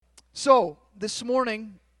So, this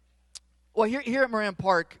morning, well, here at Moran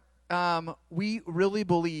Park, we really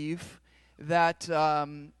believe that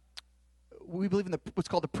we believe in what's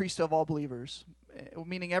called the priesthood of all believers,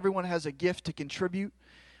 meaning everyone has a gift to contribute.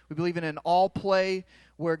 We believe in an all play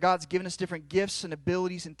where God's given us different gifts and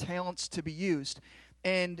abilities and talents to be used.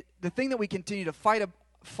 And the thing that we continue to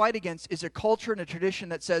fight against is a culture and a tradition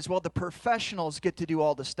that says, well, the professionals get to do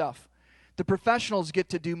all the stuff. The professionals get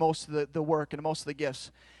to do most of the work and most of the gifts.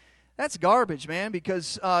 That's garbage, man,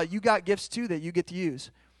 because you got gifts too that you get to use.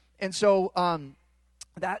 And so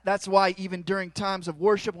that's why even during times of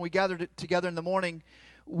worship, when we gather together in the morning,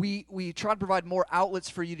 we try to provide more outlets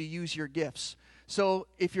for you to use your gifts. So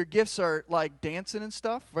if your gifts are like dancing and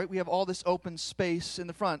stuff, right, we have all this open space in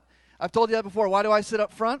the front. I've told you that before. Why do I sit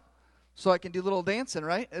up front? So I can do a little dancing,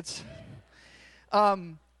 right? It's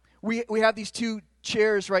we have these two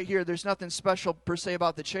chairs right here. There's nothing special per se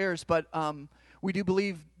about the chairs, but we do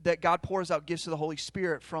believe that God pours out gifts of the Holy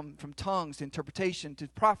Spirit from tongues to interpretation to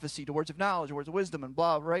prophecy to words of knowledge, words of wisdom, and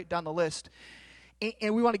blah, right down the list.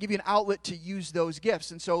 And we want to give you an outlet to use those gifts.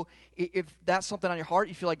 And so if that's something on your heart,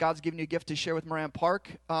 you feel like God's giving you a gift to share with Moran Park,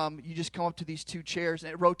 you just come up to these two chairs,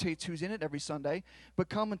 and it rotates who's in it every Sunday. But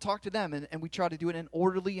come and talk to them, and we try to do it in an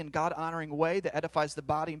orderly and God-honoring way that edifies the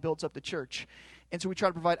body and builds up the church. And so we try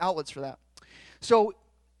to provide outlets for that. So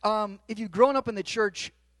if you've grown up in the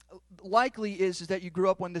church, likely is that you grew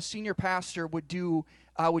up when the senior pastor would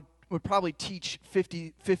probably teach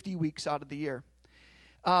 50 weeks out of the year.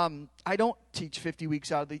 I don't teach 50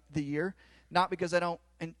 weeks out of the year, not because I don't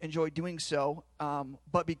enjoy doing so,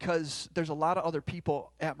 but because there's a lot of other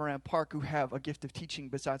people at Moran Park who have a gift of teaching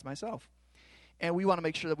besides myself. And we want to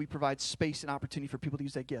make sure that we provide space and opportunity for people to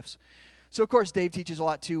use their gifts. So, of course, Dave teaches a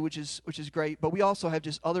lot too, which is great, but we also have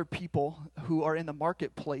just other people who are in the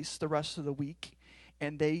marketplace the rest of the week,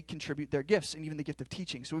 and they contribute their gifts, and even the gift of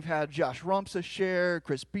teaching. So we've had Josh Rumpsa share,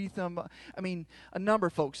 Chris Beetham, a number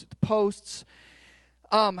of folks at the posts.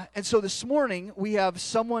 And so this morning, we have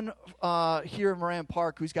someone here in Moran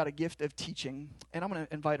Park who's got a gift of teaching. And I'm going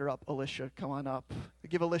to invite her up. Alicia, come on up.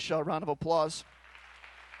 Give Alicia a round of applause.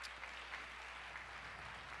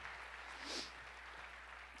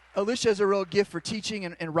 Alicia has a real gift for teaching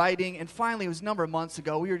and writing. And finally, it was a number of months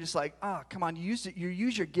ago, we were just like, come on, you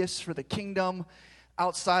use your gifts for the kingdom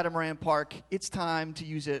outside of Moran Park. It's time to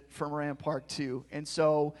use it for Moran Park too. And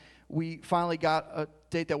so we finally got a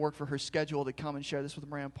date that worked for her schedule to come and share this with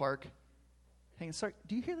Moran Park. Hang on, sorry,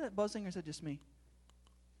 do you hear that buzzing or is it just me?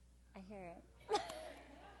 I hear it.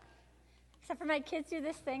 Except for my kids do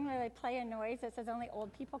this thing where they play a noise that says only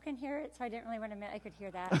old people can hear it, so I didn't really want to admit I could hear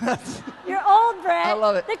that. You're old, Brett. I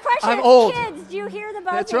love it. The question I'm is, old. Kids, do you hear the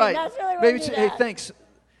buzzing? That's right. That's really what Maybe we do hey, that. thanks.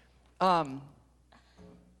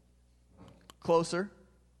 Closer.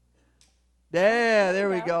 Yeah,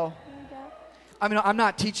 there we go. I'm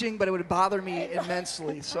not teaching, but it would bother me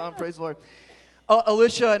immensely. So praise the Lord.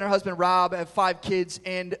 Alicia and her husband Rob have 5 kids,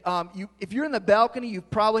 and if you're in the balcony, you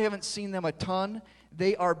probably haven't seen them a ton.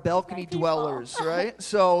 They are balcony dwellers, right?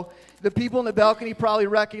 So the people in the balcony probably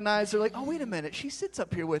recognize. They're like, oh, wait a minute, she sits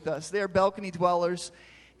up here with us. They are balcony dwellers,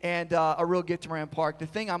 and a real gift to Moran Park. The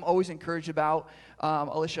thing I'm always encouraged about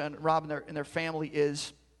Alicia and Rob and their family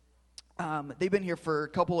is they've been here for a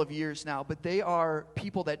couple of years now, but they are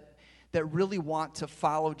people that really want to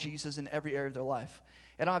follow Jesus in every area of their life.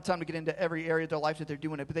 I don't have time to get into every area of their life that they're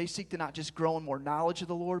doing it, but they seek to not just grow in more knowledge of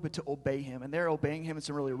the Lord, but to obey Him. And they're obeying Him in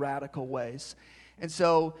some really radical ways. And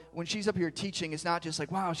so when she's up here teaching, it's not just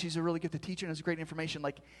like, wow, she's a really good teacher and has great information.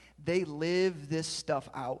 Like, they live this stuff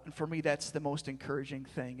out. And for me, that's the most encouraging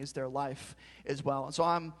thing, is their life as well. And so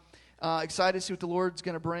I'm excited to see what the Lord's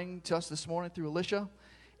going to bring to us this morning through Alicia.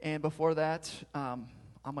 And before that, I'm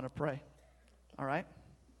going to pray. All right?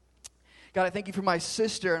 God, I thank you for my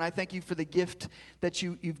sister, and I thank you for the gift that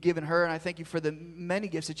you've given her, and I thank you for the many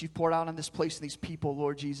gifts that you've poured out on this place and these people,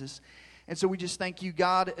 Lord Jesus. And so we just thank you,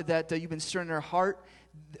 God, that you've been stirring her heart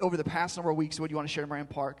over the past number of weeks. What do you want to share in Moran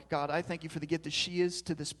Park? God, I thank you for the gift that she is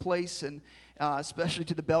to this place, and especially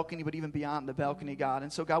to the balcony, but even beyond the balcony, God.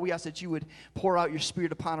 And so, God, we ask that you would pour out your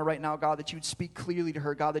Spirit upon her right now, God, that you would speak clearly to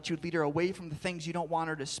her, God, that you would lead her away from the things you don't want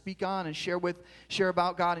her to speak on and share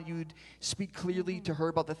about, God, and you would speak clearly to her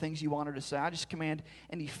about the things you want her to say. I just command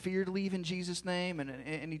any fear to leave in Jesus' name, and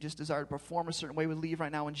any just desire to perform a certain way would leave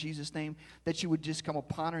right now in Jesus' name, that you would just come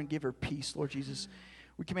upon her and give her peace, Lord Jesus.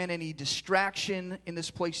 We command any distraction in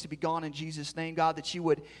this place to be gone in Jesus' name, God, that you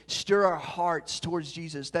would stir our hearts towards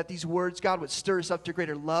Jesus, that these words, God, would stir us up to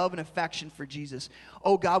greater love and affection for Jesus.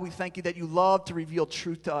 Oh, God, we thank you that you love to reveal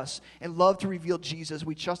truth to us and love to reveal Jesus.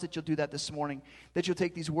 We trust that you'll do that this morning, that you'll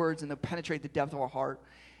take these words and they'll penetrate the depth of our heart.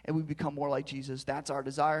 and we become more like Jesus. That's our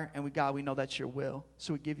desire, and God, we know that's your will.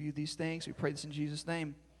 So we give you these things. We pray this in Jesus'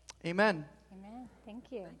 name. Amen. Amen.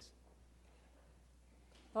 Thank you. Thanks.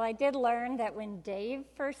 Well, I did learn that when Dave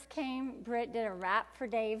first came, Britt did a rap for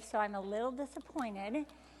Dave, so I'm a little disappointed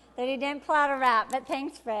that he didn't pull out a rap. But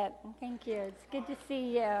thanks, Britt. Thank you. It's good to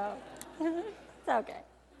see you. It's okay.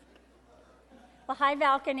 Well, hi,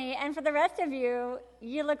 balcony. And for the rest of you,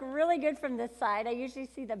 you look really good from this side. I usually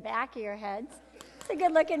see the back of your heads. It's a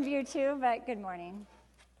good-looking view, too, but good morning.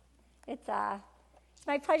 It's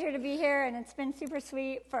my pleasure to be here, and it's been super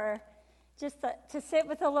sweet for just to sit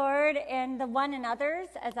with the Lord and the one and others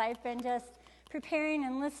as I've been just preparing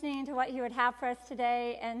and listening to what he would have for us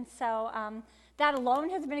today. And so that alone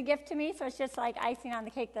has been a gift to me. So it's just like icing on the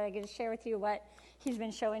cake that I get to share with you what he's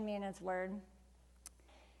been showing me in his word.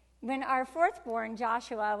 When our fourth born,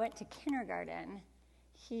 Joshua, went to kindergarten,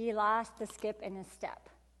 he lost the skip in his step.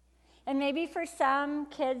 And maybe for some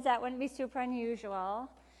kids that wouldn't be super unusual.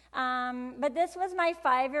 But this was my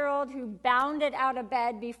 5-year-old who bounded out of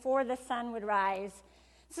bed before the sun would rise.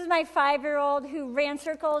 This is my 5-year-old who ran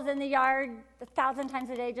circles in the yard 1,000 times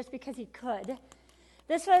a day just because he could.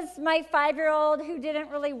 This was my 5-year-old who didn't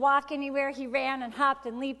really walk anywhere. He ran and hopped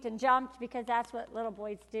and leaped and jumped because that's what little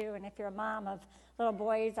boys do. And if you're a mom of little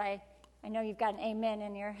boys, I know you've got an amen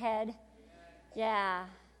in your head. Yeah.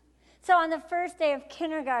 So on the first day of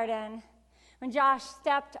kindergarten, when Josh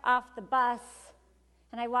stepped off the bus,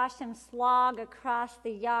 and I watched him slog across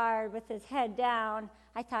the yard with his head down,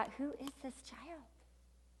 I thought, who is this child?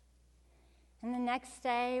 And the next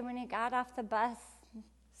day, when he got off the bus,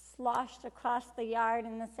 sloshed across the yard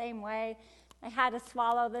in the same way, I had to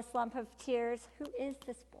swallow this lump of tears. Who is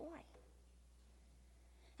this boy?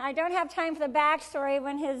 I don't have time for the backstory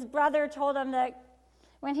when his brother told him that,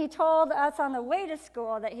 when he told us on the way to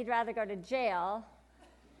school that he'd rather go to jail,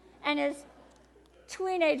 and his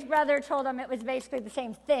teenage brother told him it was basically the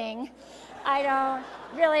same thing. I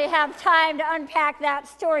don't really have time to unpack that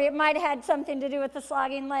story. It might have had something to do with the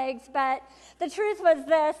slogging legs, but the truth was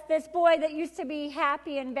this boy that used to be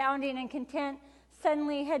happy and bounding and content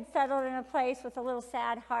suddenly had settled in a place with a little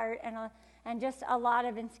sad heart and just a lot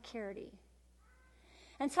of insecurity.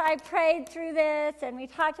 And so I prayed through this, and we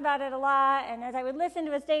talked about it a lot, and as I would listen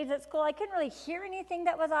to his days at school, I couldn't really hear anything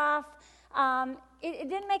that was off. It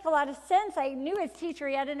didn't make a lot of sense. I knew his teacher.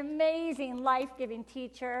 He had an amazing, life-giving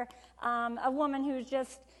teacher, a woman who was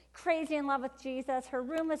just crazy in love with Jesus. Her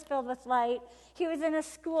room was filled with light. He was in a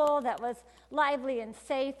school that was lively and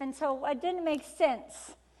safe, and so it didn't make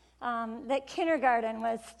sense that kindergarten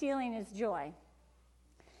was stealing his joy.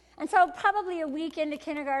 And so probably a week into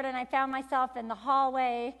kindergarten, I found myself in the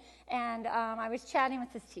hallway, and I was chatting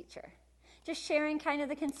with his teacher, just sharing kind of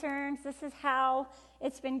the concerns. This is how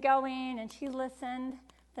it's been going, and she listened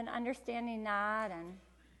with an understanding nod, and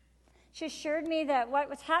she assured me that what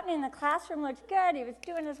was happening in the classroom looked good. He was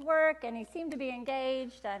doing his work, and he seemed to be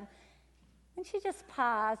engaged, and then she just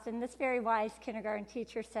paused, and this very wise kindergarten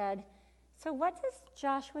teacher said, "So what does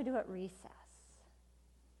Joshua do at recess?"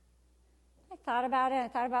 I thought about it. I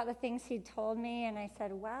thought about the things he'd told me, and I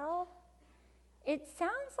said, well, it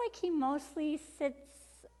sounds like he mostly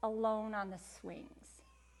sits alone on the swings.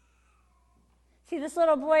 See, this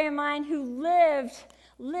little boy of mine who lived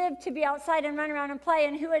to be outside and run around and play,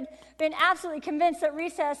 and who had been absolutely convinced that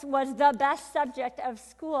recess was the best subject of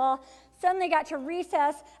school, suddenly got to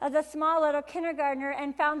recess as a small little kindergartner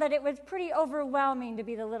and found that it was pretty overwhelming to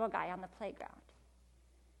be the little guy on the playground.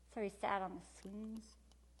 So he sat on the swings.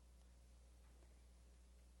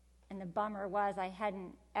 And the bummer was I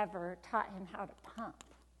hadn't ever taught him how to pump.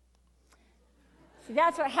 See,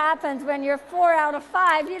 that's what happens when you're 4 out of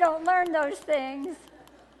 5. You don't learn those things.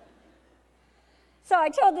 So I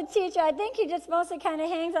told the teacher, I think he just mostly kind of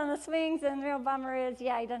hangs on the swings, and the real bummer is, he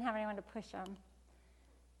doesn't have anyone to push him.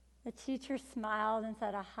 The teacher smiled and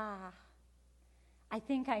said, aha, I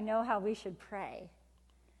think I know how we should pray.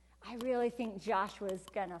 I really think Joshua's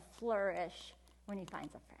going to flourish when he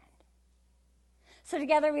finds a friend. So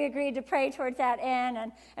together we agreed to pray towards that end,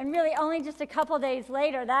 and really only just a couple days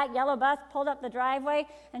later, that yellow bus pulled up the driveway,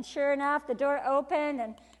 and sure enough, the door opened,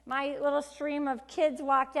 and my little stream of kids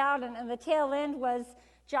walked out, and the tail end was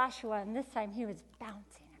Joshua, and this time he was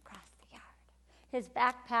bouncing across the yard. His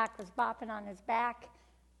backpack was bopping on his back,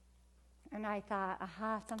 and I thought,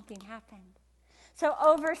 aha, something happened. So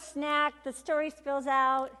over snack, the story spills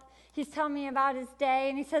out. He's telling me about his day,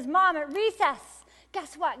 and he says, Mom, at recess,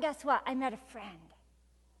 guess what? I met a friend.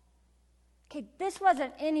 Okay, this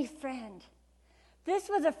wasn't any friend. This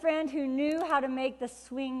was a friend who knew how to make the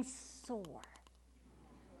swings soar.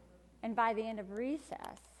 And by the end of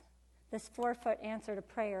recess, this 4-foot answer to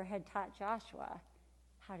prayer had taught Joshua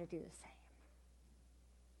how to do the same.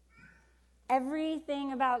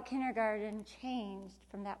 Everything about kindergarten changed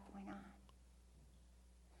from that point on.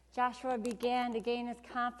 Joshua began to gain his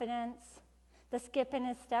confidence. The skip in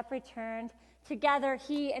his step returned. Together,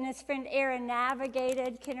 he and his friend Aaron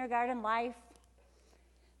navigated kindergarten life.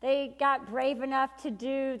 They got brave enough to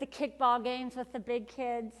do the kickball games with the big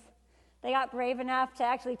kids. They got brave enough to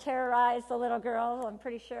actually terrorize the little girls, I'm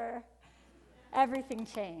pretty sure. Everything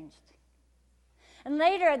changed. And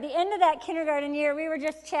later, at the end of that kindergarten year, we were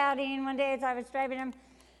just chatting one day as I was driving him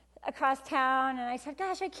across town, and I said,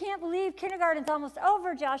 gosh, I can't believe kindergarten's almost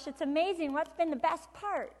over, Josh. It's amazing. What's been the best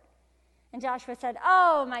part? And Joshua said,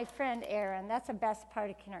 oh, my friend Aaron, that's the best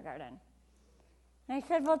part of kindergarten. And I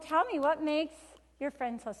said, well, tell me, what makes your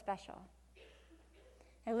friend so special?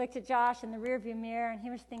 I looked at Josh in the rearview mirror, and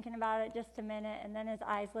he was thinking about it just a minute, and then his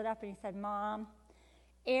eyes lit up, and he said, Mom,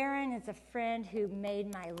 Aaron is a friend who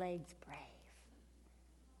made my legs brave.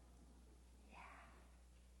 Yeah.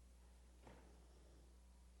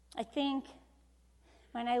 I think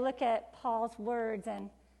when I look at Paul's words and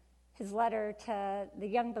his letter to the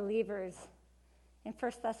young believers in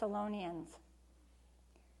 1 Thessalonians,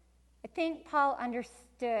 I think Paul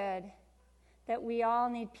understood that we all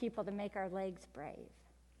need people to make our legs brave.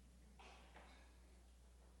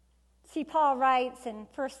 See, Paul writes in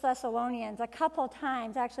 1 Thessalonians a couple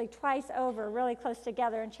times, actually twice over, really close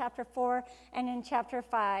together, in chapter 4 and in chapter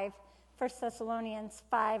 5. 1 Thessalonians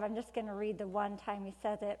 5, I'm just going to read the one time he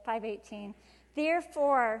says it, 5:18.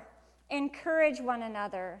 Therefore, encourage one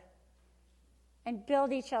another and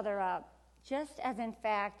build each other up, just as in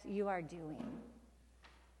fact you are doing.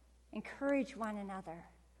 Encourage one another.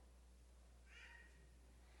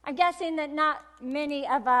 I'm guessing that not many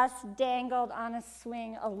of us dangled on a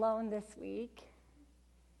swing alone this week.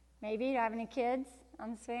 Maybe you don't have any kids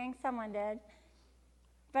on the swing. Someone did.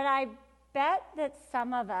 But I bet that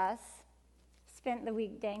some of us spent the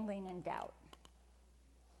week dangling in doubt.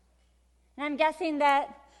 And I'm guessing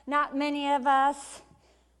that not many of us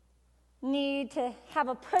need to have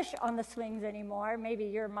a push on the swings anymore. Maybe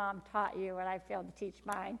your mom taught you what I failed to teach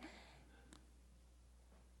mine.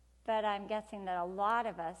 But I'm guessing that a lot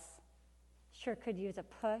of us sure could use a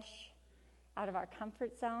push out of our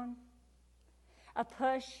comfort zone, a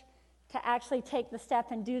push to actually take the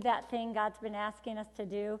step and do that thing God's been asking us to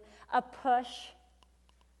do, a push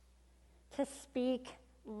to speak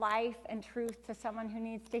life and truth to someone who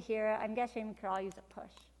needs to hear it. I'm guessing we could all use a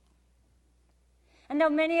push. And though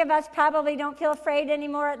many of us probably don't feel afraid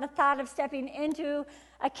anymore at the thought of stepping into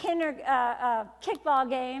a kickball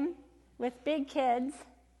game with big kids,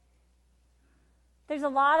 there's a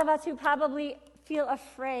lot of us who probably feel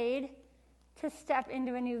afraid to step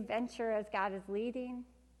into a new venture as God is leading,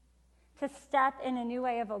 to step in a new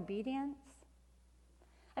way of obedience.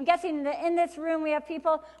 I'm guessing that in this room we have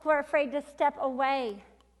people who are afraid to step away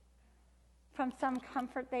from some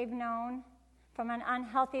comfort they've known, from an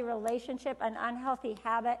unhealthy relationship, an unhealthy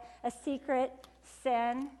habit, a secret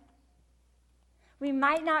sin. We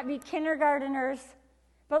might not be kindergarteners,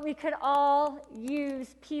 but we could all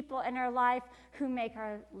use people in our life who make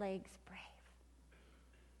our legs brave.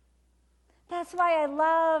 That's why I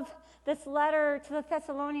love this letter to the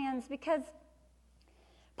Thessalonians, because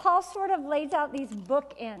Paul sort of lays out these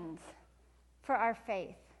bookends for our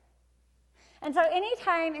faith. And so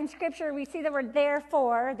anytime in Scripture we see the word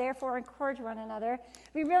therefore encourage one another,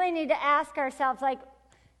 we really need to ask ourselves, like,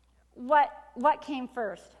 what came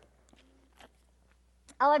first?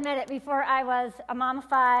 I'll admit it, before I was a mom of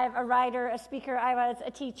five, a writer, a speaker, I was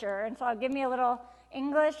a teacher. And so I'll give me a little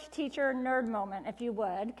English teacher nerd moment, if you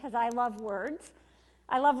would, because I love words.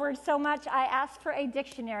 I love words so much, I asked for a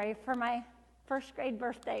dictionary for my first grade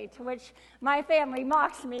birthday, to which my family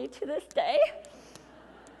mocks me to this day.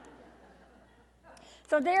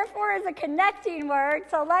 So therefore is a connecting word.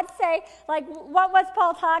 So let's say, like, what was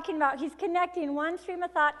Paul talking about? He's connecting one stream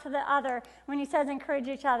of thought to the other when he says encourage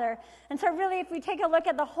each other. And so really, if we take a look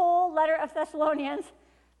at the whole letter of Thessalonians,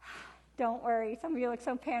 don't worry, some of you look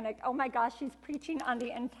so panicked. Oh my gosh, she's preaching on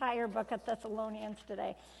the entire book of Thessalonians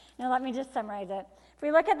today. Now let me just summarize it. If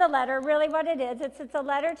we look at the letter, really what it is, it's a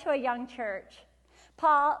letter to a young church.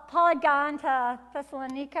 Paul had gone to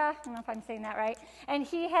Thessalonica, I don't know if I'm saying that right, and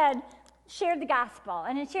he had shared the gospel.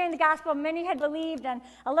 And in sharing the gospel, many had believed, and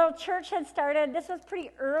a little church had started. This was pretty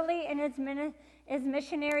early in his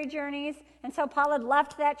missionary journeys, and so Paul had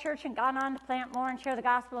left that church and gone on to plant more and share the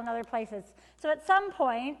gospel in other places. So at some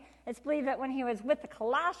point, it's believed that when he was with the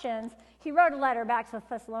Colossians, he wrote a letter back to the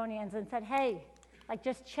Thessalonians and said, hey, like,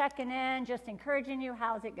 just checking in, just encouraging you,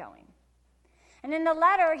 how's it going? And in the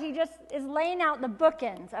letter, he just is laying out the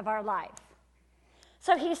bookends of our life.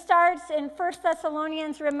 So he starts in 1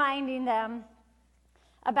 Thessalonians reminding them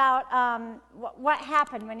about what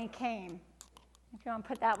happened when he came. If you want to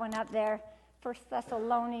put that one up there, 1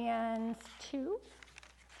 Thessalonians 2,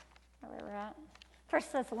 where we're at. 1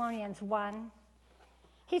 Thessalonians 1.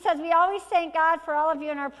 He says, we always thank God for all of you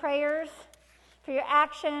in our prayers, for your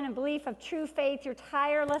action and belief of true faith, your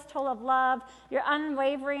tireless toil of love, your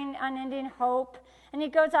unwavering, unending hope. And he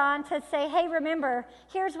goes on to say, hey, remember,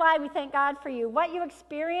 here's why we thank God for you. What you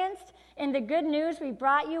experienced in the good news we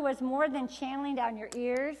brought you was more than channeling down your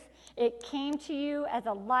ears. It came to you as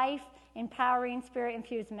a life-empowering,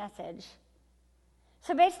 spirit-infused message.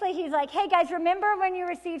 So basically, he's like, hey, guys, remember when you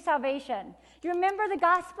received salvation? You remember the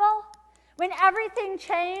gospel? When everything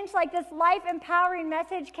changed, like this life-empowering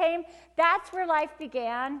message came, that's where life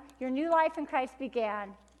began. Your new life in Christ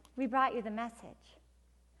began. We brought you the message.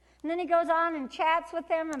 And then he goes on and chats with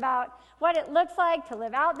them about what it looks like to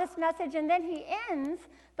live out this message. And then he ends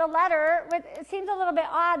the letter with, it seems a little bit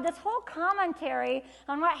odd, this whole commentary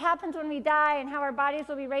on what happens when we die and how our bodies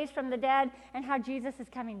will be raised from the dead and how Jesus is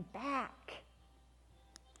coming back.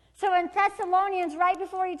 So in Thessalonians, right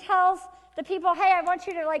before he tells the people, hey, I want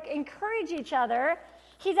you to encourage each other,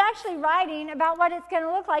 he's actually writing about what it's going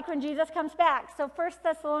to look like when Jesus comes back. So 1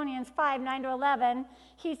 Thessalonians 5, 9 to 11,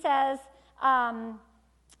 he says,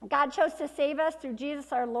 God chose to save us through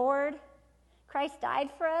Jesus our Lord. Christ died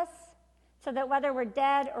for us so that whether we're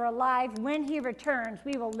dead or alive, when he returns,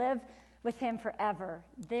 we will live with him forever.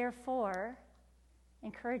 Therefore,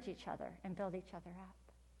 encourage each other and build each other up.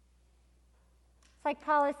 It's like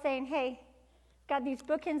Paul is saying, hey, got these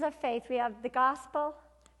bookends of faith. We have the gospel.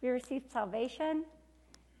 We received salvation.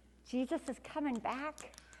 Jesus is coming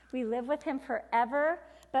back. We live with him forever.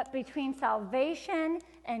 But between salvation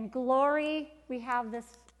and glory, we have this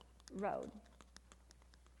road.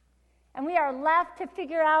 And we are left to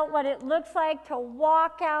figure out what it looks like to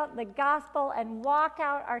walk out the gospel and walk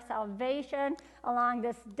out our salvation along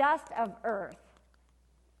this dust of earth.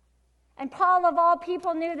 And Paul, of all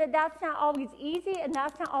people, knew that that's not always easy and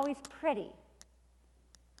that's not always pretty.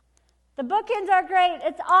 The bookends are great.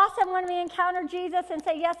 It's awesome when we encounter Jesus and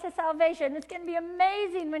say yes to salvation. It's going to be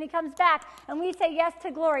amazing when he comes back and we say yes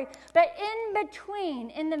to glory. But in between,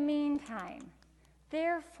 in the meantime,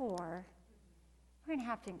 therefore, we're going to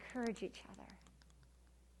have to encourage each other.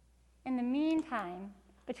 In the meantime,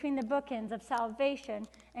 between the bookends of salvation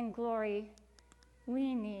and glory,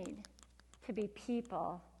 we need to be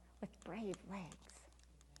people with brave legs.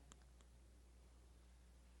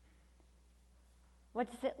 What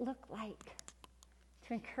does it look like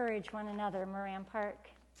to encourage one another, Moran Park?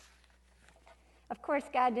 Of course,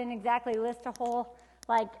 God didn't exactly list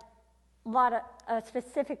a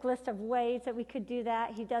specific list of ways that we could do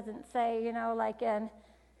that. He doesn't say, like in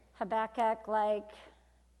Habakkuk,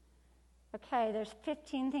 okay, there's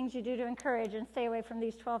 15 things you do to encourage and stay away from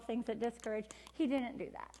these 12 things that discourage. He didn't do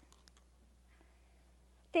that.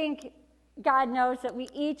 I think God knows that we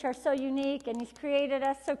each are so unique and he's created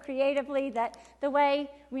us so creatively that the way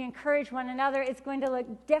we encourage one another is going to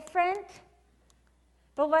look different.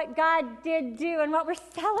 But what God did do and what we're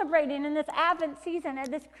celebrating in this Advent season at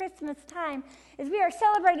this Christmas time is we are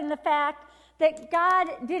celebrating the fact that God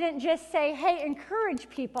didn't just say, hey, encourage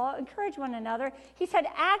people, encourage one another. He said,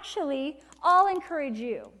 actually, I'll encourage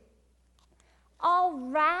you. I'll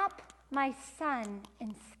wrap my son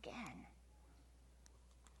in skin.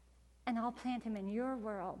 And I'll plant him in your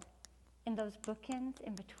world, in those bookends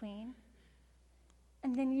in between.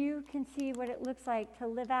 And then you can see what it looks like to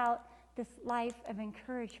live out this life of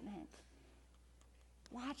encouragement.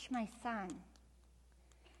 Watch my son.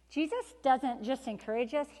 Jesus doesn't just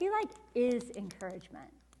encourage us, he is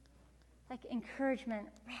encouragement. Encouragement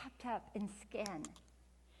wrapped up in skin.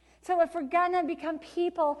 So if we're going to become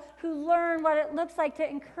people who learn what it looks like to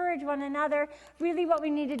encourage one another, really what we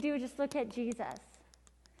need to do is just look at Jesus.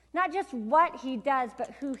 Not just what he does,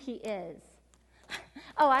 but who he is.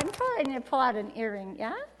 Oh, I'm totally going to pull out an earring,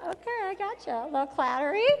 yeah? Okay, I gotcha. A little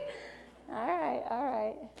clattery. All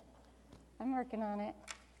right. I'm working on it.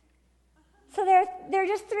 So there are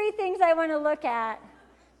just three things I want to look at.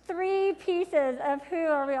 Three pieces of who.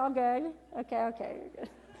 Are we all good? Okay, you're good.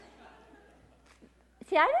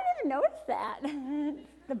 See, I didn't even notice that.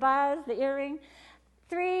 The buzz, the earring.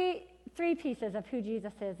 Three pieces of who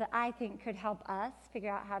Jesus is that I think could help us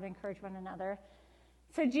figure out how to encourage one another.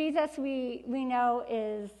 So Jesus, we know,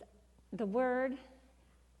 is the Word.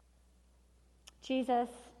 Jesus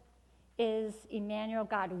is Emmanuel,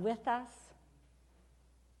 God with us.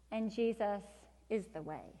 And Jesus is the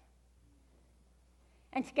way.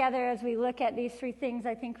 And together, as we look at these three things,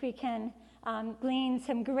 I think we can gleaned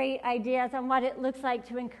some great ideas on what it looks like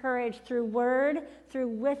to encourage through word, through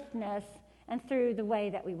witness, and through the way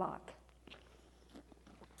that we walk.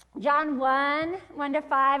 John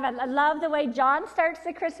 1:1-5. I love the way John starts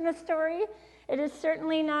the Christmas story. It is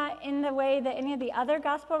certainly not in the way that any of the other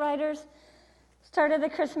gospel writers started the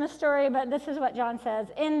Christmas story, but this is what John says.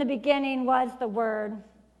 In the beginning was the Word.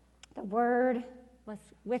 The Word was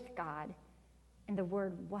with God, and the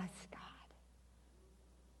Word was God.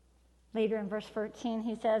 Later in verse 14,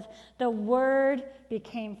 he says, the Word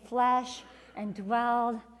became flesh and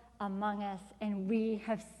dwelled among us, and we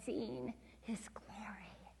have seen his glory.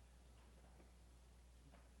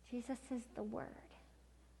 Jesus is the Word.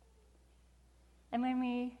 And when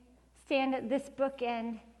we stand at this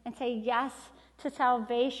bookend and say yes to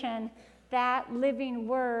salvation, that living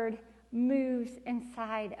Word moves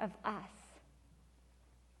inside of us.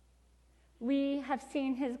 We have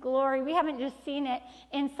seen his glory. We haven't just seen it.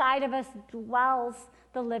 Inside of us dwells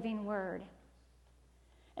the living Word.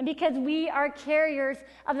 And because we are carriers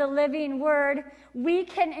of the living Word, we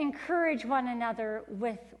can encourage one another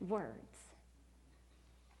with words.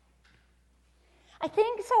 I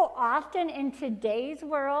think so often in today's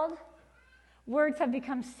world, words have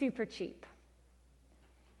become super cheap.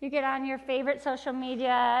 You get on your favorite social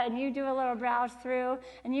media and you do a little browse through,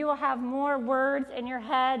 and you will have more words in your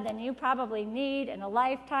head than you probably need in a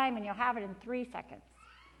lifetime, and you'll have it in 3 seconds.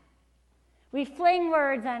 We fling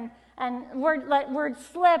words and let words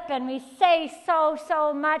slip, and we say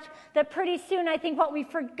so much that pretty soon I think what we've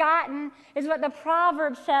forgotten is what the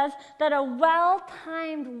proverb says, that a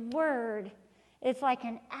well-timed word is like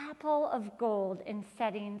an apple of gold in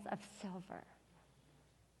settings of silver.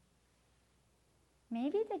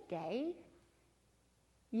 Maybe today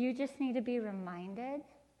you just need to be reminded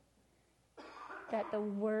that the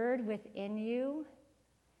word within you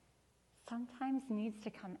sometimes needs to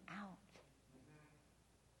come out.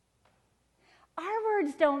 Our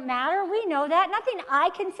words don't matter. We know that. Nothing I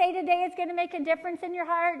can say today is going to make a difference in your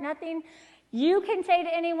heart. Nothing you can say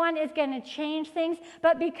to anyone is going to change things.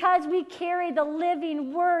 But because we carry the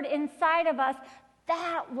living Word inside of us,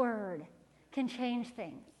 that word can change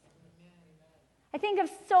things. I think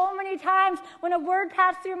of so many times when a word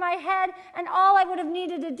passed through my head and all I would have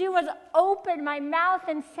needed to do was open my mouth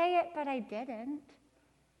and say it, but I didn't.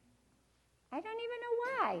 I don't even know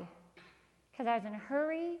why. Because I was in a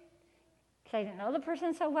hurry, because I didn't know the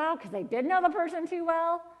person so well, because I did know the person too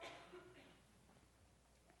well.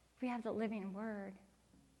 We have the living Word.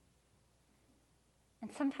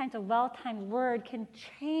 And sometimes a well-timed word can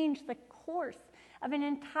change the course of an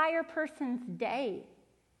entire person's day.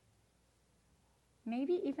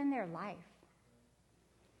 Maybe even their life.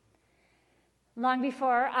 Long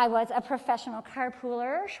before I was a professional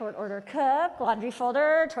carpooler, short order cook, laundry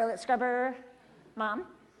folder, toilet scrubber, mom,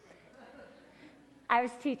 I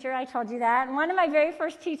was a teacher, I told you that. And one of my very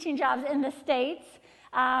first teaching jobs in the States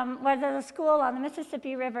was at a school on the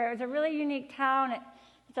Mississippi River. It was a really unique town.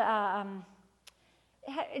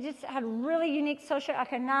 It just had really unique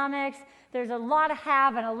socioeconomics. There's a lot of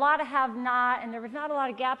have and a lot of have not, and there was not a lot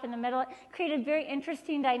of gap in the middle. It created very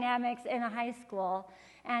interesting dynamics in a high school.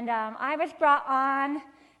 And I was brought on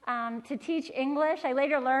to teach English. I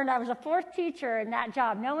later learned I was a fourth teacher in that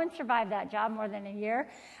job. No one survived that job more than a year.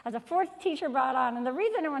 I was a fourth teacher brought on, and the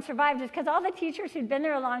reason no one survived is because all the teachers who'd been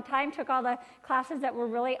there a long time took all the classes that were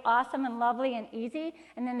really awesome and lovely and easy,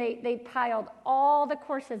 and then they piled all the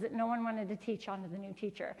courses that no one wanted to teach onto the new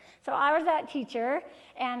teacher. So I was that teacher,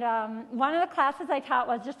 and one of the classes I taught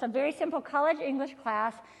was just a very simple college English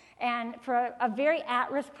class, and for a very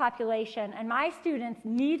at-risk population, and my students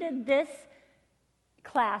needed this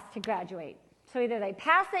class to graduate. So either they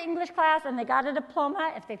passed the English class and they got a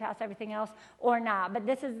diploma if they passed everything else, or not. But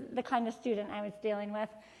this is the kind of student I was dealing with.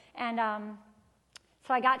 And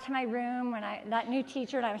so I got to my room when that new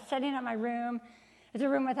teacher, and I was setting up my room. It was a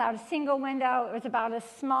room without a single window. It was about as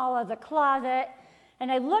small as a closet.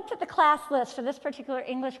 And I looked at the class list for this particular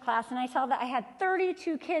English class, and I saw that I had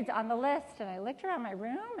 32 kids on the list. And I looked around my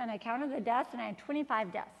room, and I counted the desks, and I had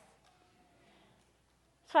 25 desks.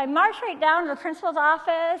 So I marched right down to the principal's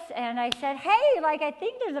office, and I said, hey, I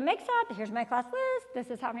think there's a mix-up. Here's my class list. This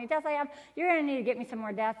is how many desks I have. You're going to need to get me some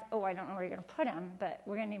more desks. Oh, I don't know where you're going to put them, but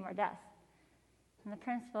we're going to need more desks. And the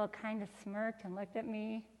principal kind of smirked and looked at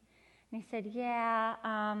me, and he said, yeah,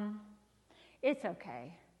 it's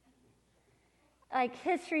okay.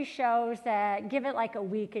 History shows that give it a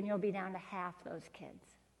week, and you'll be down to half those kids.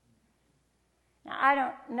 Now, I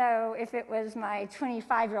don't know if it was my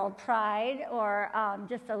 25-year-old pride or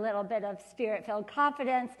just a little bit of spirit-filled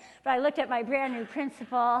confidence, but I looked at my brand new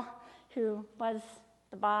principal, who was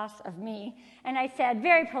the boss of me, and I said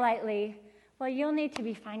very politely, well, you'll need to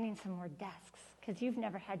be finding some more desks because you've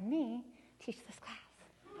never had me teach this class.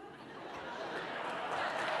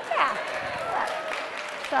 Yeah.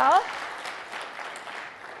 So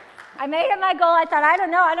I made it my goal. I thought, I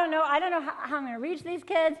don't know how I'm going to reach these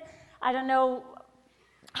kids. I don't know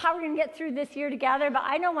how we're going to get through this year together, but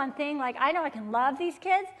I know one thing, like I know I can love these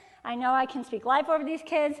kids. I know I can speak life over these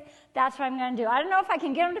kids. That's what I'm going to do. I don't know if I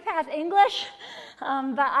can get them to pass English, but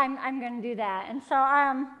I'm going to do that. And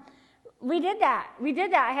so we did that.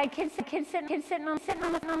 I had kids sitting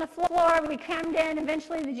on the floor. We crammed in.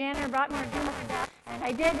 Eventually, the janitor brought me a room over there, and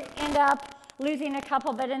I did end up losing a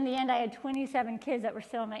couple, but in the end, I had 27 kids that were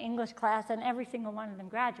still in my English class, and every single one of them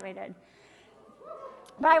graduated.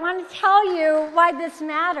 But I want to tell you why this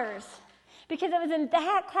matters. Because it was in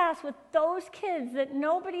that class with those kids that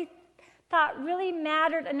nobody thought really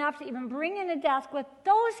mattered enough to even bring in a desk. With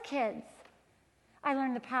those kids, I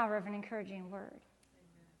learned the power of an encouraging word.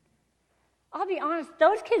 I'll be honest,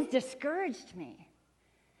 those kids discouraged me.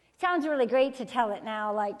 It sounds really great to tell it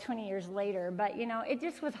now, like 20 years later, but it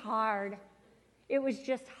just was hard. It was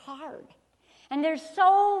just hard. And there's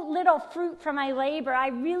so little fruit from my labor. I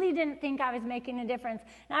really didn't think I was making a difference.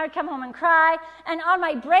 And I would come home and cry. And on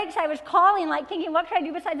my breaks, I was calling, like thinking, what could I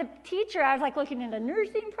do besides a teacher? I was like looking into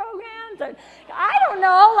nursing programs. Or, I don't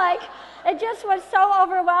know. Like, it just was so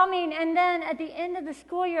overwhelming. And then at the end of the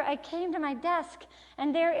school year, I came to my desk,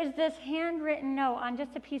 and there is this handwritten note on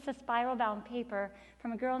just a piece of spiral-bound paper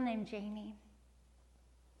from a girl named Jamie.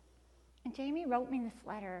 And Jamie wrote me this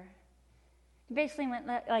letter. Basically went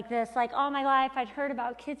like this, like all my life I'd heard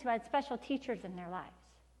about kids who had special teachers in their lives.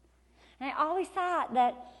 And I always thought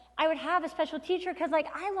that I would have a special teacher because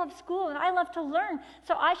I love school and I love to learn.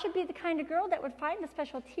 So I should be the kind of girl that would find a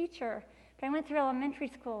special teacher. But I went through elementary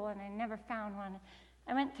school and I never found one.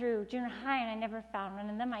 I went through junior high and I never found one.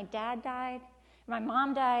 And then my dad died, my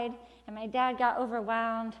mom died, and my dad got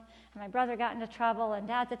overwhelmed, and my brother got into trouble, and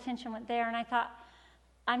dad's attention went there. And I thought,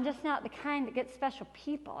 I'm just not the kind that gets special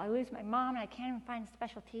people. I lose my mom, and I can't even find a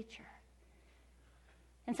special teacher.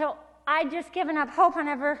 And so I'd just given up hope on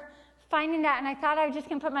ever finding that, and I thought I was just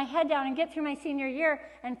going to put my head down and get through my senior year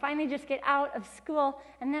and finally just get out of school.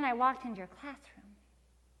 And then I walked into your classroom.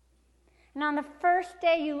 And on the first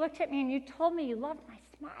day, you looked at me and you told me you loved my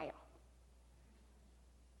smile.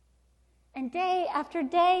 And day after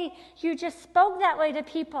day, you just spoke that way to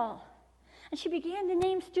people. And she began to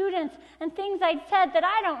name students and things I'd said that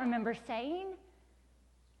I don't remember saying.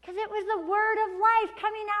 Because it was the word of life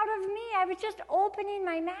coming out of me. I was just opening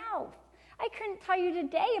my mouth. I couldn't tell you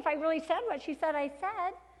today if I really said what she said I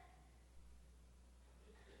said.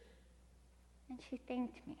 And she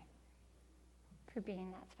thanked me for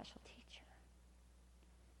being that special teacher.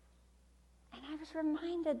 And I was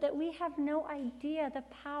reminded that we have no idea the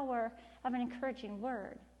power of an encouraging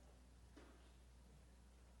word.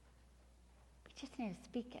 Just need to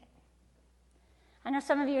speak it. I know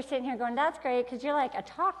some of you are sitting here going, that's great, because you're like a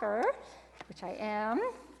talker, which I am,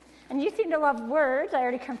 and you seem to love words. I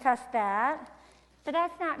already confessed that. But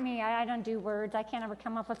that's not me. I don't do words. I can't ever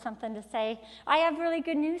come up with something to say. I have really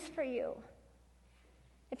good news for you.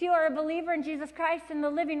 If you are a believer in Jesus Christ and the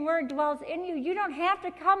living word dwells in you, you don't have to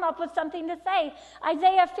come up with something to say.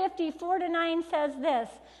 Isaiah 50:4-9 says this,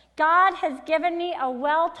 God has given me a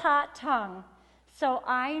well-taught tongue, so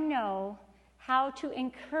I know how to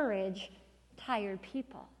encourage tired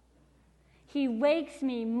people. He wakes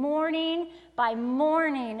me morning by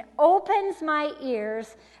morning, opens my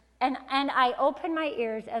ears, and I open my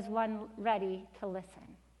ears as one ready to listen.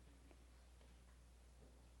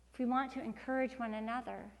 If we want to encourage one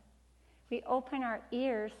another, we open our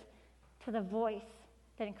ears to the voice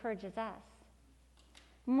that encourages us.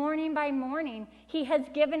 Morning by morning, He has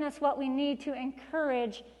given us what we need to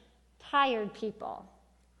encourage tired people.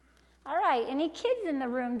 All right, any kids in the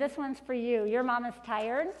room? This one's for you. Your mom is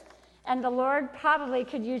tired, and the Lord probably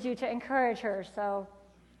could use you to encourage her. So,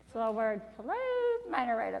 it's a little word. Hello, mine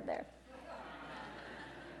are right up there.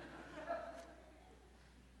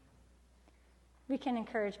 We can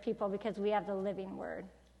encourage people because we have the living word.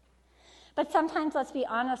 But sometimes, let's be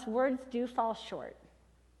honest, words do fall short.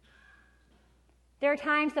 There are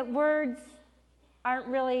times that words aren't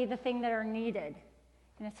really the thing that are needed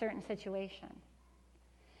in a certain situation.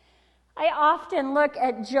 I often look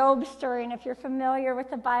at Job's story, and if you're familiar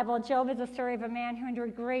with the Bible, Job is a story of a man who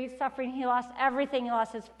endured great suffering. He lost everything. He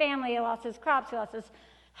lost his family. He lost his crops. He lost his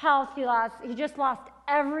health. He just lost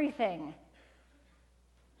everything.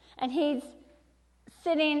 And he's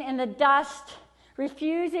sitting in the dust,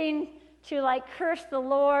 refusing to curse the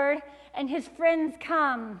Lord, and his friends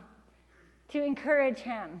come to encourage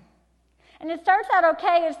him. And it starts out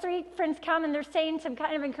okay as three friends come and they're saying some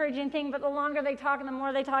kind of encouraging thing, but the longer they talk and the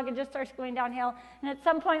more they talk, it just starts going downhill. And at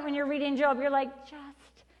some point when you're reading Job, you're like,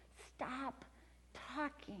 just stop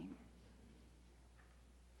talking.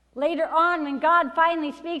 Later on, when God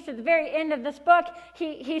finally speaks at the very end of this book,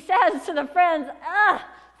 he says to the friends,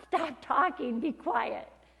 stop talking, be quiet.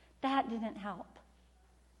 That didn't help.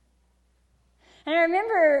 And I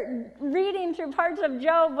remember reading through parts of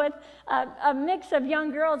Job with a mix of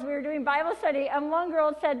young girls. We were doing Bible study, and one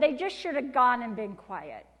girl said they just should have gone and been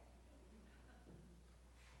quiet.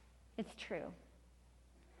 It's true.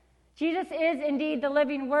 Jesus is indeed the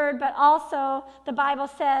living Word, but also the Bible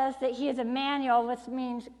says that he is Emmanuel, which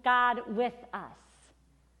means God with us.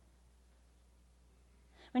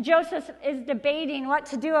 When Joseph is debating what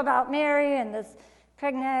to do about Mary and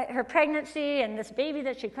her pregnancy and this baby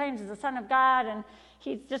that she claims is the Son of God, and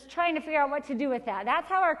he's just trying to figure out what to do with that. That's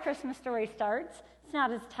how our Christmas story starts. It's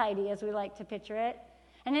not as tidy as we like to picture it.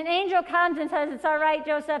 And an angel comes and says, it's all right,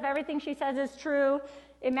 Joseph, everything she says is true.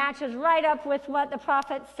 It matches right up with what the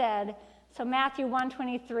prophet said. So Matthew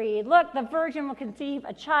 1:23, look, the virgin will conceive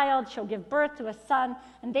a child, she'll give birth to a son,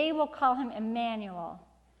 and they will call him Emmanuel,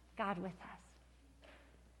 God with us.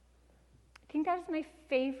 I think that is my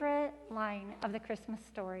favorite line of the Christmas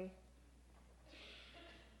story.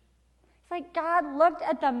 It's like God looked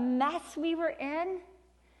at the mess we were in,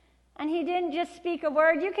 and he didn't just speak a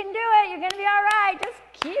word, you can do it, you're going to be all right, just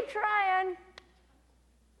keep trying.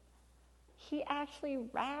 He actually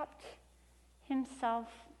wrapped himself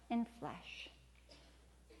in flesh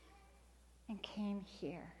and came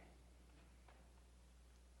here.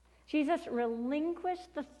 Jesus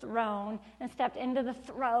relinquished the throne and stepped into the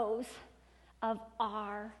throes of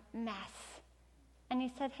our mess. And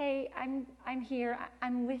he said, hey, I'm here.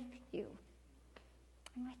 I'm with you.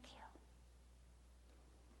 I'm with you.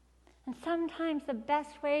 And sometimes the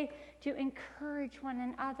best way to encourage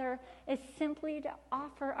one another is simply to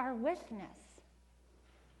offer our witness.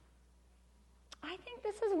 I think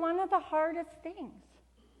this is one of the hardest things.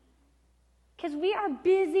 Because we are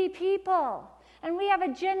busy people. And we have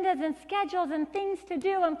agendas and schedules and things to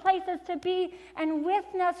do and places to be. And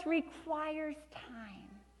witness requires time.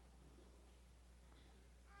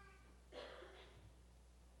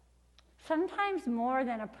 Sometimes more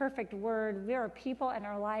than a perfect word, there are people in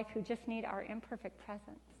our life who just need our imperfect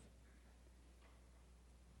presence.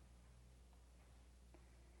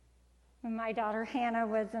 When my daughter Hannah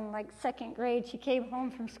was in second grade, she came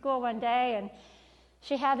home from school one day and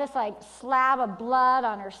she had this slab of blood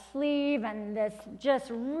on her sleeve and this just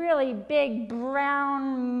really big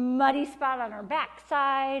brown muddy spot on her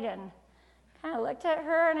backside, and kind of looked at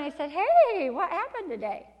her and I said, hey, what happened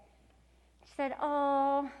today? She said,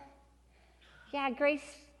 oh, yeah, Grace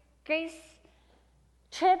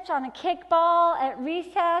tripped on a kickball at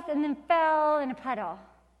recess and then fell in a puddle.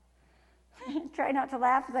 Try not to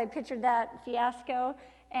laugh as I pictured that fiasco.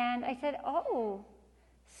 And I said, oh,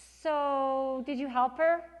 so did you help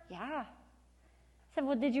her? Yeah. I said,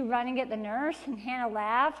 well, did you run and get the nurse? And Hannah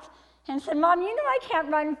laughed and said, Mom, you know I can't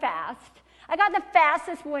run fast. I got the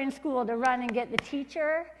fastest boy in school to run and get the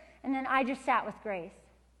teacher, and then I just sat with Grace.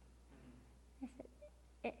 I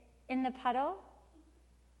said, in the puddle?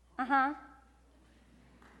 Uh-huh.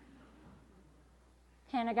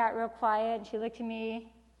 Hannah got real quiet, and she looked at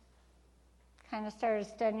me, kind of started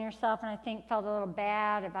studying herself, and I think felt a little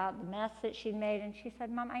bad about the mess that she'd made. And she said,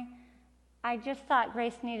 Mom, I just thought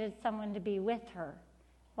Grace needed someone to be with her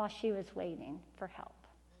while she was waiting for help.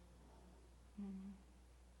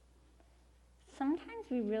 Sometimes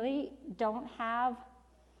we really don't have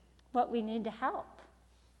what we need to help.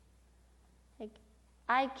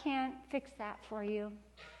 I can't fix that for you.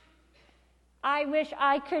 I wish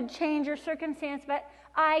I could change your circumstance, but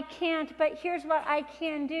I can't. But here's what I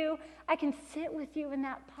can do. I can sit with you in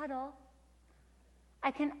that puddle.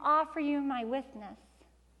 I can offer you my witness.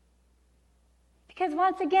 Because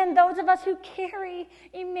once again, those of us who carry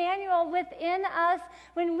Emmanuel within us,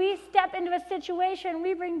 when we step into a situation,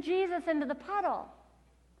 we bring Jesus into the puddle.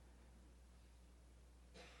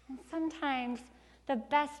 And sometimes the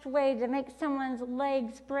best way to make someone's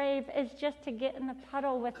legs brave is just to get in the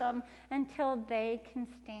puddle with them until they can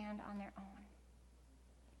stand on their own.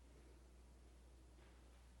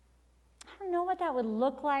 I don't know what that would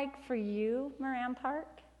look like for you, Moran Park.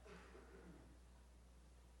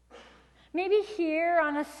 Maybe here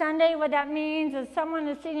on a Sunday, what that means is someone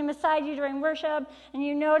is sitting beside you during worship and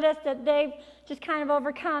you notice that they've just kind of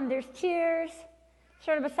overcome. There's tears,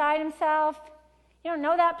 sort of beside himself. You don't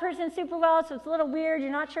know that person super well, so it's a little weird.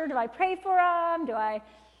 You're not sure, do I pray for them? Do I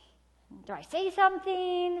say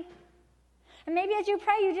something? And maybe as you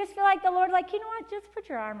pray, you just feel like the Lord, you know what, just put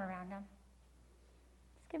your arm around them.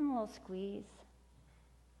 Give them a little squeeze.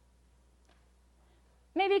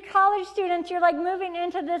 Maybe college students, you're like moving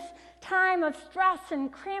into this time of stress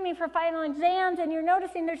and cramming for final exams, and you're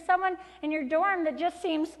noticing there's someone in your dorm that just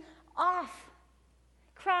seems off,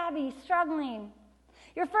 crabby, struggling.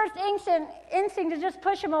 Your first instinct is just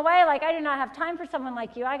push them away, like, I do not have time for someone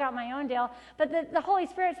like you. I got my own deal. But the Holy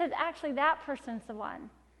Spirit says, actually, that person's the one.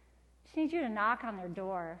 Just need you to knock on their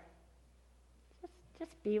door.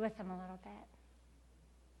 Just be with them a little bit.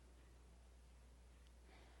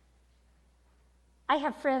 I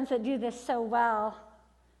have friends that do this so well,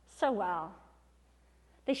 so well.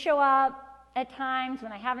 They show up at times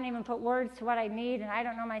when I haven't even put words to what I need, and I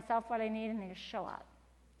don't know myself what I need, and they just show up.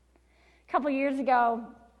 A couple years ago,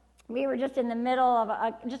 we were just in the middle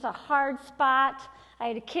of just a hard spot. I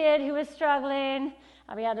had a kid who was struggling.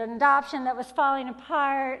 We had an adoption that was falling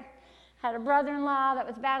apart. Had a brother-in-law that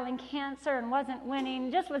was battling cancer and wasn't winning.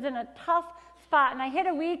 Just was in a tough spot. And I hit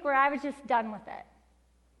a week where I was just done with it.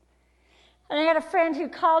 And I had a friend who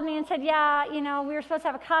called me and said, yeah, we were supposed to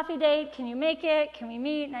have a coffee date. Can you make it? Can we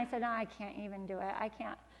meet? And I said, no, I can't even do it. I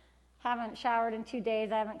can't. Haven't showered in 2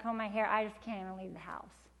 days. I haven't combed my hair. I just can't even leave the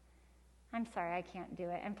house. I'm sorry, I can't do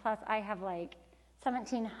it. And plus, I have like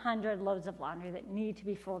 1,700 loads of laundry that need to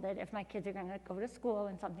be folded if my kids are going to go to school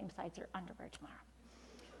and something besides their underwear tomorrow.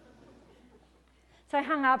 So I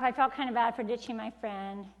hung up. I felt kind of bad for ditching my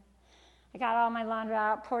friend. I got all my laundry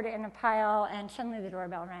out, poured it in a pile, and suddenly the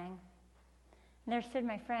doorbell rang. And there stood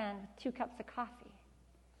my friend with 2 cups of coffee.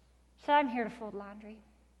 She said, I'm here to fold laundry.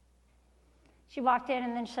 She walked in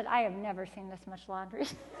and then she said, I have never seen this much laundry.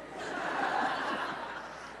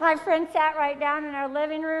 My friend sat right down in our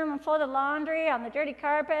living room and folded laundry on the dirty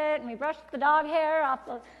carpet, and we brushed the dog hair off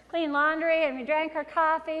the clean laundry, and we drank our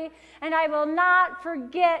coffee. And I will not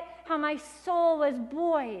forget how my soul was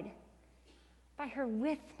buoyed by her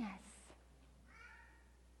witness.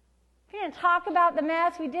 We didn't talk about the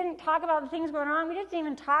mess. We didn't talk about the things going on. We didn't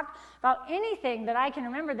even talk about anything that I can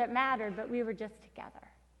remember that mattered, but we were just together.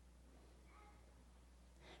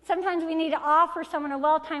 Sometimes we need to offer someone a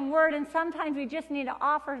well-timed word, and sometimes we just need to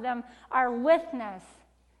offer them our witness.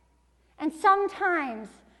 And sometimes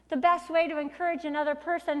the best way to encourage another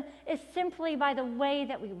person is simply by the way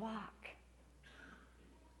that we walk.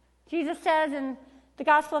 Jesus says in the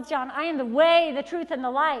Gospel of John, I am the way, the truth, and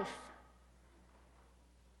the life.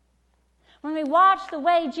 When we watch the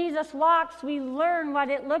way Jesus walks, we learn what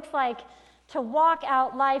it looks like to walk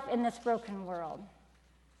out life in this broken world.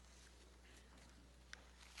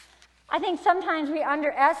 I think sometimes we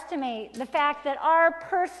underestimate the fact that our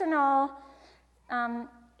personal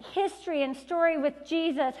history and story with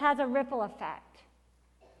Jesus has a ripple effect.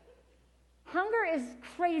 Hunger is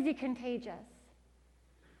crazy contagious.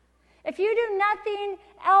 If you do nothing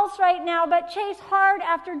else right now but chase hard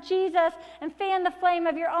after Jesus and fan the flame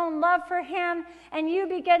of your own love for him, and you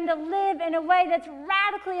begin to live in a way that's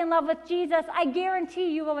radically in love with Jesus, I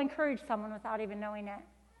guarantee you will encourage someone without even knowing it.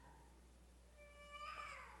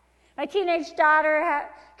 My teenage daughter, a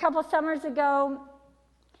couple summers ago,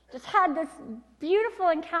 just had this beautiful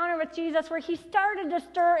encounter with Jesus where he started to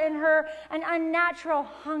stir in her an unnatural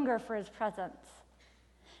hunger for his presence.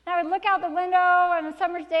 And I would look out the window on a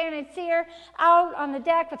summer's day and I'd see her out on the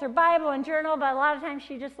deck with her Bible and journal, but a lot of times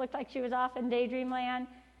she just looked like she was off in daydream land.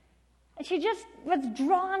 And she just was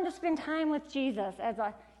drawn to spend time with Jesus as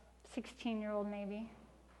a 16-year-old maybe.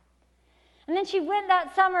 And then she went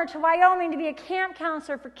that summer to Wyoming to be a camp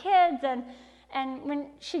counselor for kids, and when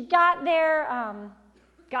she got there,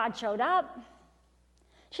 God showed up.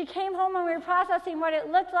 She came home and we were processing what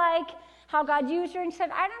it looked like, how God used her, and she said,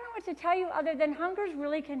 I don't know what to tell you other than hunger is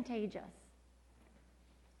really contagious.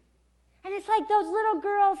 And it's like those little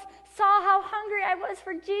girls saw how hungry I was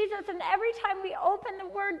for Jesus, and every time we opened the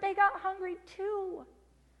Word, they got hungry too.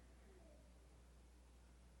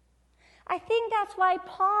 I think that's why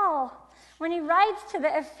Paul, when he writes to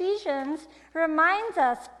the Ephesians, reminds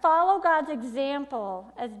us, follow God's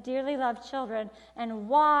example as dearly loved children and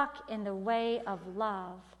walk in the way of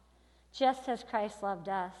love, just as Christ loved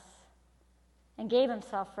us and gave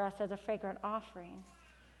himself for us as a fragrant offering.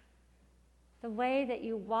 The way that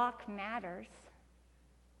you walk matters.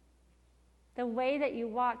 The way that you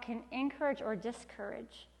walk can encourage or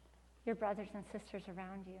discourage your brothers and sisters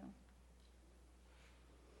around you.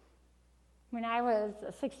 When I was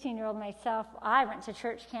a 16-year-old myself, I went to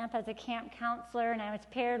church camp as a camp counselor, and I was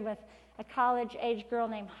paired with a college-age girl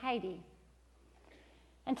named Heidi.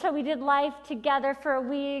 And so we did life together for a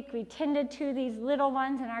week. We tended to these little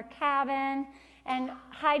ones in our cabin, and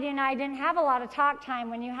Heidi and I didn't have a lot of talk time.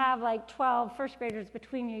 When you have like 12 first graders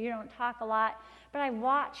between you, you don't talk a lot. But I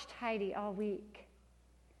watched Heidi all week.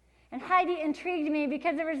 And Heidi intrigued me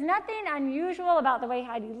because there was nothing unusual about the way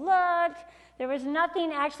Heidi looked. There was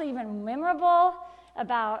nothing actually even memorable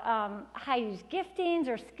about Heidi's giftings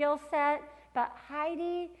or skill set. But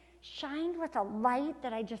Heidi shined with a light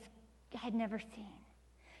that I just had never seen.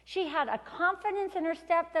 She had a confidence in her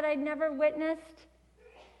step that I'd never witnessed.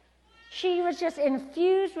 She was just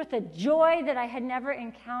infused with a joy that I had never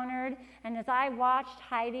encountered. And as I watched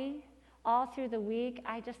Heidi all through the week,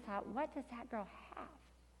 I just thought, what does that girl have?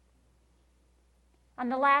 On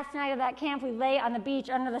the last night of that camp, we lay on the beach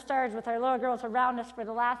under the stars with our little girls around us for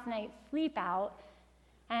the last night's sleep out.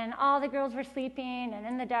 And all the girls were sleeping, and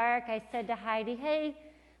in the dark, I said to Heidi, hey,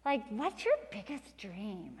 what's your biggest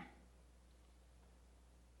dream?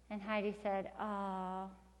 And Heidi said, oh,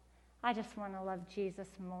 I just want to love Jesus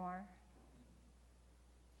more.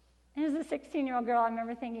 And as a 16-year-old girl, I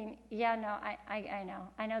remember thinking, yeah, no,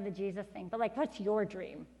 I know the Jesus thing, but what's your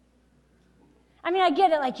dream? I mean, I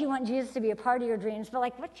get it, you want Jesus to be a part of your dreams,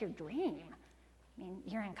 but what's your dream? I mean,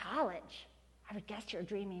 you're in college. I would guess you're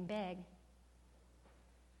dreaming big.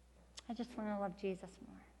 I just want to love Jesus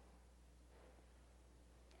more.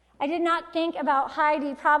 I did not think about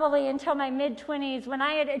Heidi probably until my mid-20s when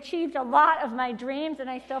I had achieved a lot of my dreams and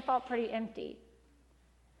I still felt pretty empty.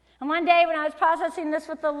 And one day when I was processing this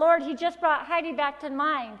with the Lord, he just brought Heidi back to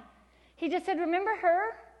mind. He just said, remember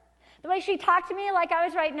her? The way she talked to me like I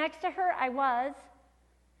was right next to her, I was.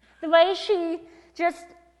 The way she just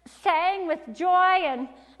sang with joy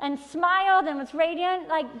and smiled and was radiant,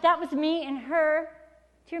 that was me and her.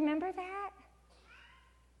 Do you remember that?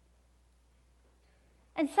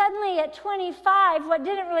 And suddenly at 25, what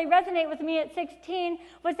didn't really resonate with me at 16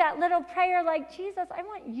 was that little prayer Jesus, I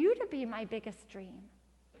want you to be my biggest dream.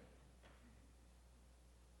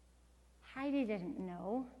 Heidi didn't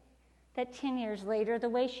know that 10 years later, the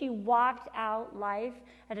way she walked out life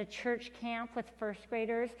at a church camp with first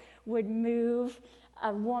graders would move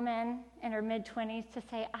a woman in her mid-20s to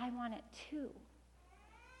say, I want it too.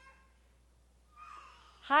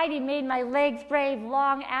 Heidi made my legs brave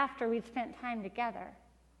long after we'd spent time together.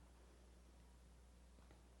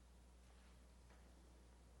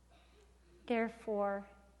 Therefore,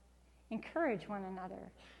 encourage one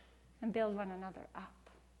another and build one another up.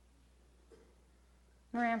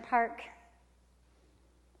 Moran Park,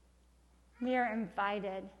 we are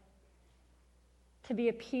invited to be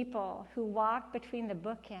a people who walk between the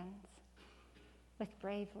bookends with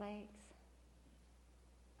brave legs.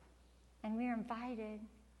 And we are invited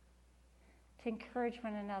to encourage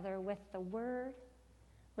one another with the word,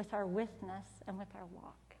 with our witness, and with our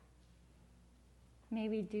walk. May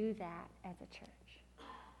we do that as a church.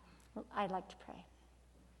 Well, I'd like to pray.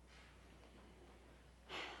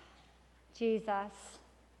 Jesus,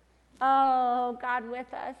 oh, God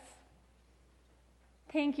with us.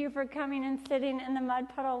 Thank you for coming and sitting in the mud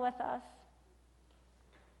puddle with us.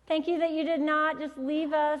 Thank you that you did not just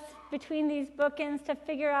leave us between these bookends to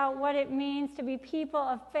figure out what it means to be people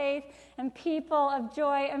of faith and people of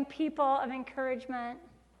joy and people of encouragement.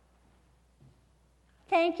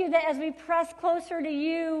 Thank you that as we press closer to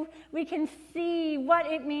you, we can see what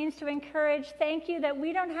it means to encourage. Thank you that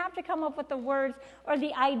we don't have to come up with the words or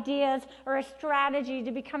the ideas or a strategy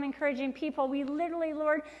to become encouraging people. We literally,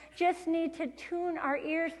 Lord, just need to tune our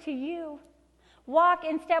ears to you. Walk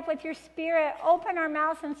in step with your Spirit. Open our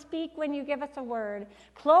mouths and speak when you give us a word.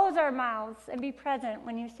 Close our mouths and be present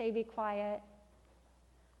when you say be quiet.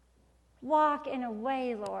 Walk in a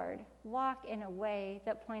way, Lord. Walk in a way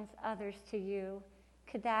that points others to you.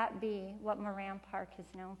 Could that be what Moran Park is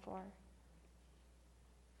known for?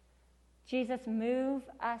 Jesus, move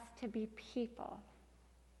us to be people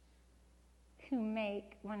who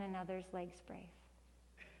make one another's legs brave.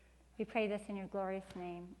 We pray this in your glorious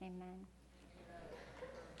name. Amen.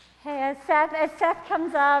 Hey, as Seth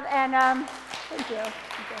comes up, and thank you.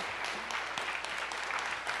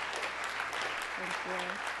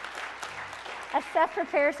 As Seth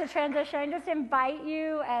prepares to transition, I just invite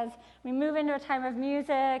you as we move into a time of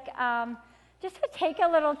music, just to take a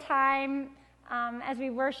little time as we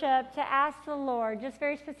worship to ask the Lord, just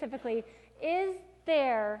very specifically, is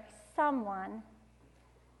there someone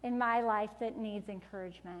in my life that needs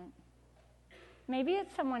encouragement? Maybe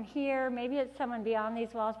it's someone here, maybe it's someone beyond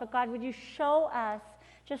these walls, but God, would you show us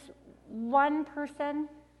just one person,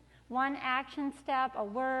 one action step, a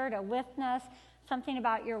word, a witness, something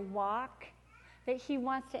about your walk that he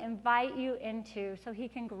wants to invite you into so he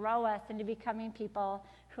can grow us into becoming people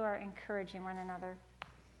who are encouraging one another.